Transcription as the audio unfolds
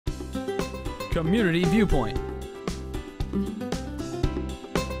Community Viewpoint.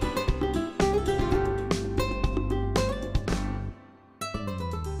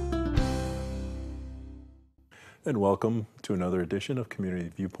 And welcome to another edition of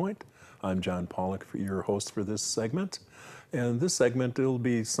Community Viewpoint. I'm John Pawlak, your host for this segment. And this segment, it'll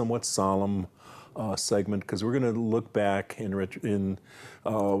be somewhat solemn segment because we're going to look back at an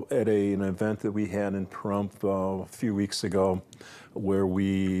event that we had in Pahrump a few weeks ago, where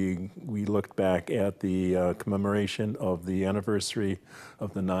we looked back at the commemoration of the anniversary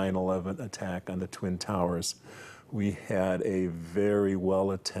of the 9/11 attack on the Twin Towers. We had a very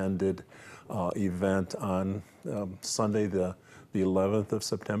well-attended event on Sunday, the 11th of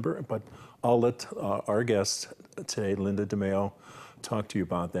September, but I'll let our guest today, Linda DeMeo, talk to you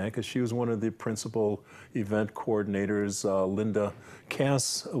about that because she was one of the principal event coordinators. Linda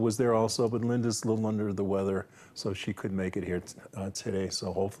Cass was there also, but Linda's a little under the weather, so she couldn't make it here today.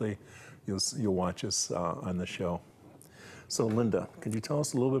 So hopefully you'll watch us on the show. So Linda, could you tell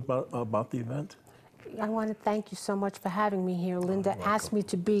us a little bit about the event? I want to thank you so much for having me here. Linda asked me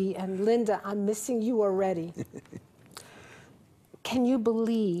to be, and Linda, I'm missing you already. Can you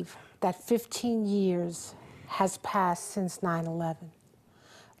believe that 15 years has passed since 9/11?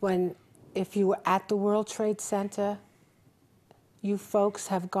 When, if you were at the World Trade Center, you folks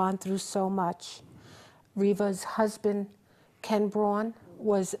have gone through so much. Reva's husband, Ken Braun,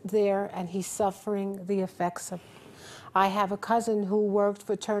 was there, and he's suffering the effects of it. I have a cousin who worked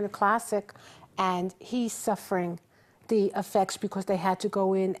for Turner Classic, and he's suffering the effects because they had to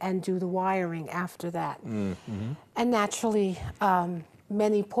go in and do the wiring after that. Mm-hmm. And naturally,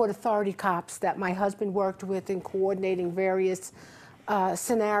 many Port Authority cops that my husband worked with in coordinating various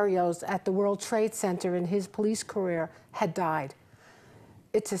scenarios at the World Trade Center in his police career had died.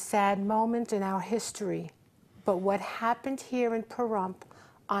 It's a sad moment in our history, but what happened here in Pahrump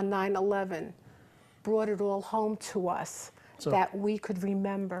on 9/11 brought it all home to us, that we could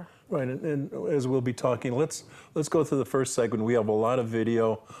remember. Right, and as we'll be talking, let's go through the first segment. We have a lot of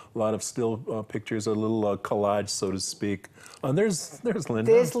video, a lot of still pictures, a little collage, so to speak. There's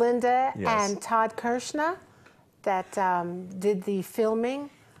Linda. There's Linda, yes. And Todd Kirshner that did the filming.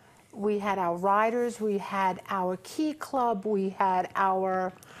 We had our riders, we had our Key Club, we had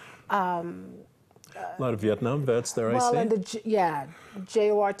our... a lot of Vietnam vets there, well, I see. And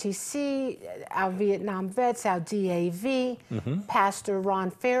JORTC, our Vietnam vets, our DAV, Pastor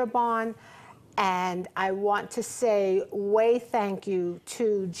Ron Fairbairn, and I want to say thank you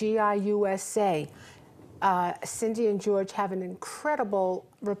to GIUSA. Cindy and George have an incredible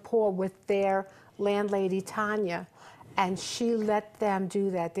rapport with their landlady, Tanya, and she let them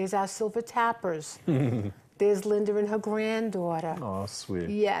do that. There's our Silver Tappers. There's Linda and her granddaughter. Oh, sweet.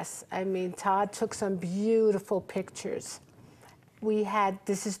 Yes, I mean, Todd took some beautiful pictures. We had,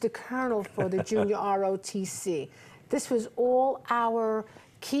 this is the Colonel for the Junior ROTC. This was all our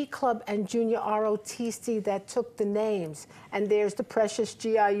Key Club and Junior ROTC that took the names. And there's the precious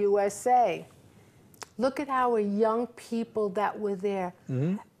GIUSA. Look at our young people that were there.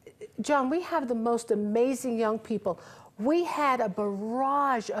 Mm-hmm. John, we have the most amazing young people. We had a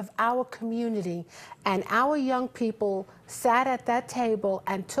barrage of our community, and our young people sat at that table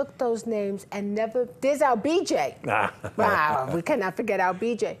and took those names and never, there's our BJ. Wow, we cannot forget our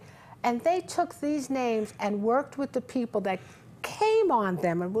BJ. And they took these names and worked with the people that came on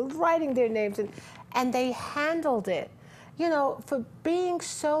them and were writing their names, and they handled it. You know, for being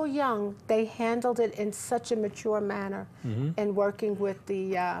so young, they handled it in such a mature manner in working with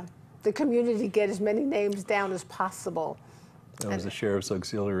the community, get as many names down as possible. That was the Sheriff's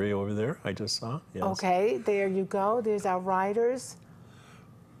Auxiliary over there, I just saw. Yes. Okay, there you go. There's our riders.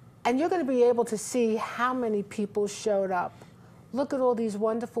 And you're going to be able to see how many people showed up. Look at all these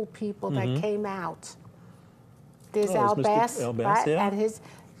wonderful people that came out. There's Al Bass, right? Yeah. And his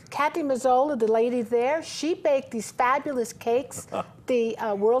Kathy Mazzola, the lady there, she baked these fabulous cakes, the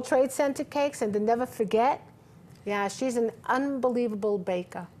World Trade Center cakes, and to never forget. Yeah, she's an unbelievable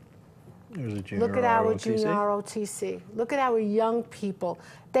baker. Look at our Junior ROTC. Look at our young people.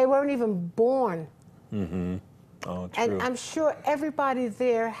 They weren't even born. Mm-hmm. Oh, true. And I'm sure everybody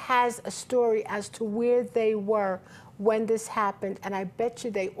there has a story as to where they were when this happened, and I bet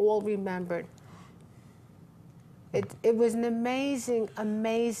you they all remembered. It was an amazing,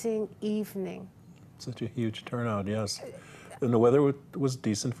 amazing evening. Such a huge turnout, yes. And the weather was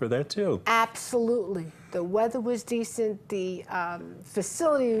decent for that, too. Absolutely. The weather was decent. The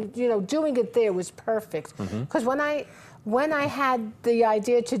facility, you know, doing it there was perfect. Because when I had the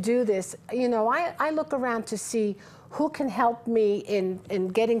idea to do this, you know, I look around to see who can help me in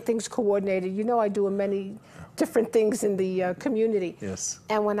getting things coordinated. You know, I do many different things in the community. Yes.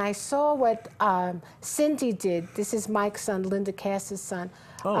 And when I saw what Cindy did, this is Mike's son, Linda Cass's son.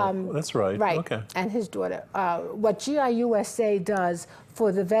 Oh, that's right. Right, Okay. and his daughter. What GIUSA does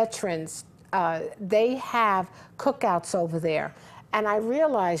for the veterans, they have cookouts over there. And I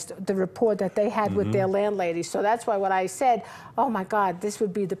realized the rapport that they had with their landlady. So that's why when I said, oh my God, this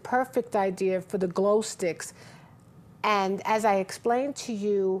would be the perfect idea for the glow sticks. And as I explained to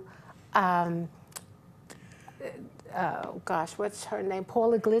you, oh gosh, what's her name?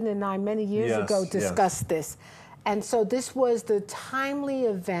 Pawlak and I many years ago discussed this. And so this was the timely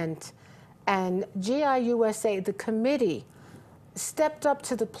event. And GIUSA, the committee, stepped up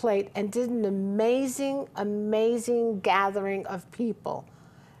to the plate and did an amazing, amazing gathering of people.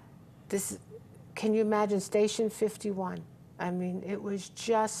 This, can you imagine Station 51? I mean, it was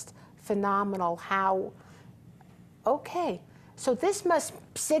just phenomenal how, okay, so this must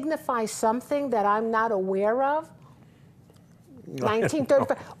signify something that I'm not aware of.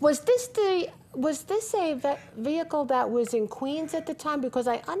 1935. Was this a vehicle that was in Queens at the time? Because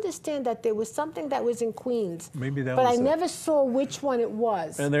I understand that there was something that was in Queens. Maybe that but was I never saw which one it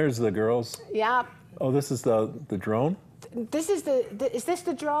was. And there's the girls. Yeah. Oh, this is the drone? This is is this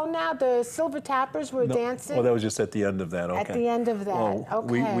the drone now? The Silver Tappers were dancing? Oh, that was just at the end of that. Okay. At the end of that, well,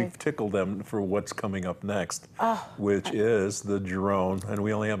 okay. We've tickled them for what's coming up next, which is the drone. And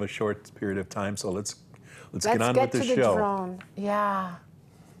we only have a short period of time, so let's get on with the show. Let's get to the drone. Yeah.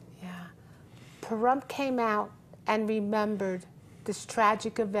 Pahrump came out and remembered this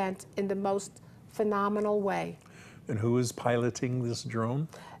tragic event in the most phenomenal way. And who is piloting this drone?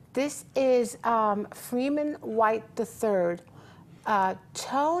 This is Freeman White III.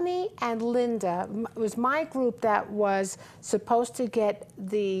 Tony and Linda, it was my group that was supposed to get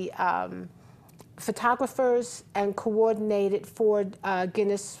the photographers and coordinate it for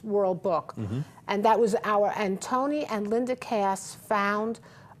Guinness World Book. And that was and Tony and Linda Cass found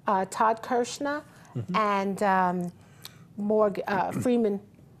Todd Kirshner and Freeman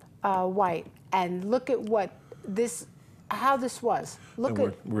White. And look at how this was. Look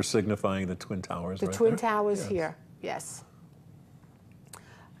at we're signifying the Twin Towers. The right Twin there? Towers Yes. here, yes.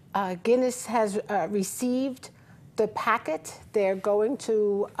 Guinness has received the packet. They're going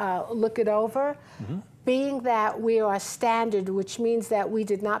to look it over. Being that we are standard, which means that we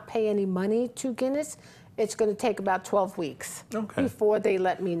did not pay any money to Guinness, it's going to take about 12 weeks before they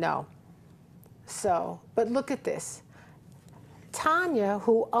let me know. So, but look at this. Tanya,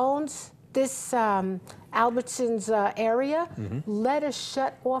 who owns this Albertsons area, let us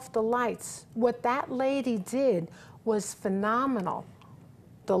shut off the lights. What that lady did was phenomenal.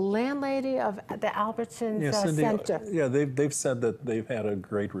 The landlady of the Albertsons Center. Yeah, they've said that they've had a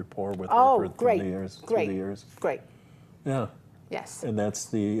great rapport with her through the years. Great. Yeah. Yes. And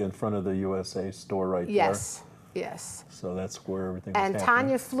that's in front of the USA store right there. Yes. So that's where everything And is happening.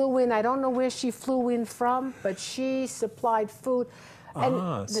 Tanya flew in. I don't know where she flew in from, but she supplied food. And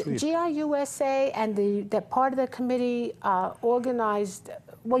the GIUSA and that part of the committee organized.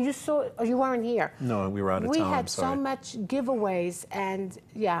 Well, you weren't here. No, we were out of town. We I'm had sorry. so much giveaways, and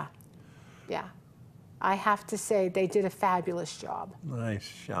yeah. I have to say they did a fabulous job. Nice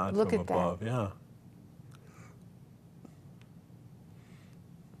shot Look from at that. above. Yeah.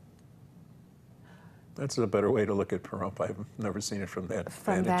 That's a better way to look at Pahrump. I've never seen it from that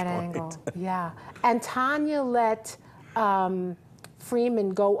vantage point. Angle. Yeah. And Tanya let Freeman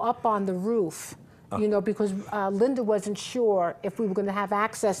go up on the roof, because Linda wasn't sure if we were going to have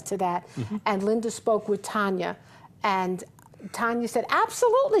access to that. And Linda spoke with Tanya, and Tanya said,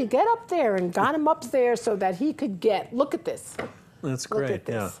 absolutely, get up there, and got him up there so that he could look at this. That's great, Look at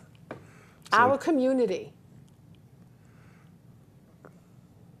this. yeah. Our community.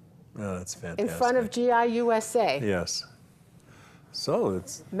 Oh, that's fantastic. In front of GIUSA. Yes. So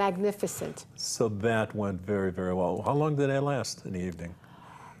it's magnificent. So that went very, very well. How long did that last in the evening?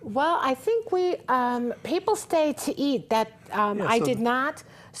 Well, I think people stayed to eat. That I did not.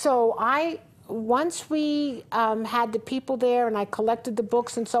 So once we had the people there, and I collected the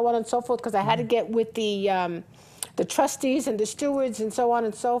books and so on and so forth, because I had to get with the trustees and the stewards and so on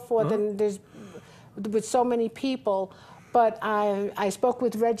and so forth. And there's with so many people. But I spoke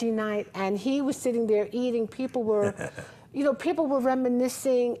with Reggie Knight, and he was sitting there eating. People were, people were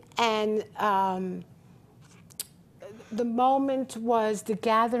reminiscing, and the moment was the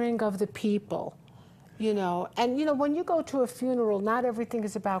gathering of the people, And, when you go to a funeral, not everything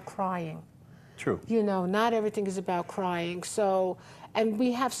is about crying. True. Not everything is about crying. So, and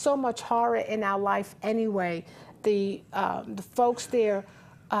we have so much horror in our life anyway. The folks there,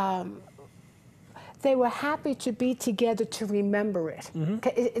 they were happy to be together to remember it.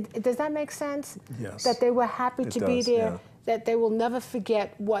 Does that make sense? Yes. That they were happy to be does, there, yeah. that they will never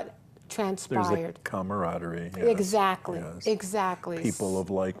forget what There's transpired. a camaraderie. Yes. Exactly, Yes. exactly. People of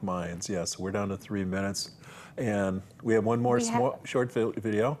like minds. Yes, we're down to 3 minutes. And we have one more short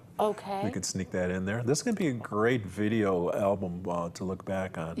video. Okay. We could sneak that in there. This is going to be a great video album to look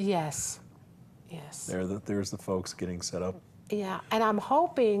back on. Yes, yes. There's the folks getting set up. Yeah, and I'm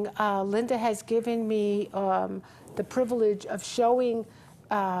hoping Linda has given me the privilege of showing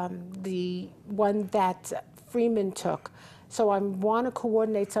the one that Freeman took. So I want to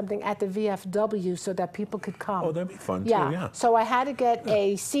coordinate something at the VFW so that people could come. Oh, that'd be fun too. Yeah. So I had to get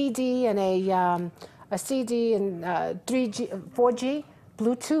a CD and a CD and 3G, 4G,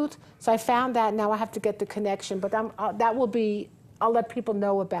 Bluetooth. So I found that. Now I have to get the connection, but that will be. I'll let people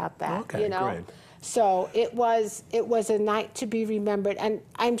know about that. Okay, you know? great. So it was a night to be remembered, and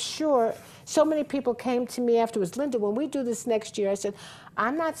I'm sure so many people came to me afterwards. Linda, when we do this next year, I said,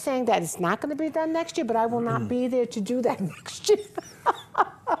 I'm not saying that it's not going to be done next year, but I will not be there to do that next year.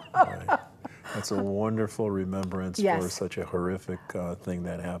 Right. That's a wonderful remembrance Yes. for such a horrific thing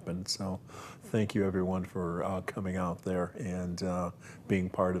that happened. So thank you everyone for coming out there and being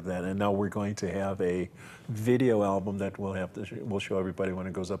part of that. And now we're going to have a video album that we'll show everybody when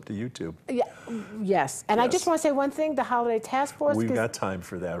it goes up to YouTube. Yeah, yes. And I just want to say one thing, the Holiday Task Force. We've got time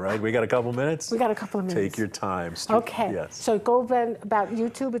for that, right? We got a couple minutes? We got a couple of minutes. Take your time. Okay. Yes. So go then about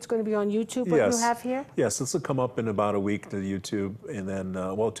YouTube. It's going to be on YouTube, what you have here? Yes, this will come up in about a week to YouTube, and then,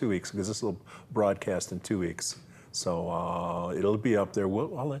 2 weeks, because this will broadcast in 2 weeks. So it'll be up there.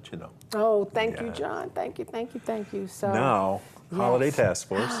 I'll let you know. Oh, thank you, John. Thank you, thank you, thank you. So Now, Holiday Task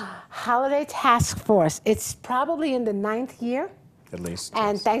Force. Holiday Task Force. It's probably in the 9th year. At least.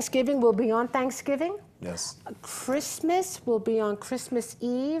 And yes. Thanksgiving will be on Thanksgiving. Yes. Christmas will be on Christmas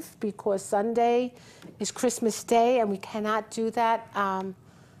Eve because Sunday is Christmas Day, and we cannot do that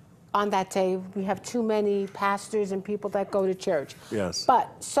on that day. We have too many pastors and people that go to church. Yes. But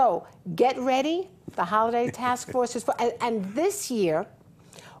so get ready. The Holiday Task Force is for, and this year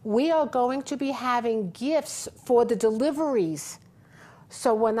we are going to be having gifts for the deliveries.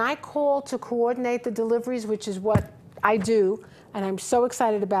 So when I call to coordinate the deliveries, which is what I do, and I'm so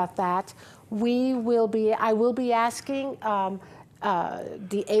excited about that, I will be asking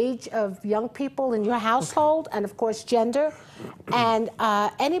the age of young people in your household, and of course gender, and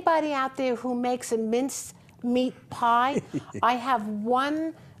anybody out there who makes a mincemeat pie. I have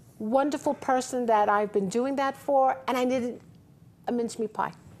one wonderful person that I've been doing that for, and I needed a mincemeat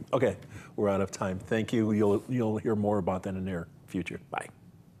pie. Okay, we're out of time. Thank you. You'll hear more about that in the near future. Bye.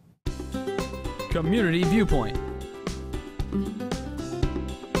 Community Viewpoint.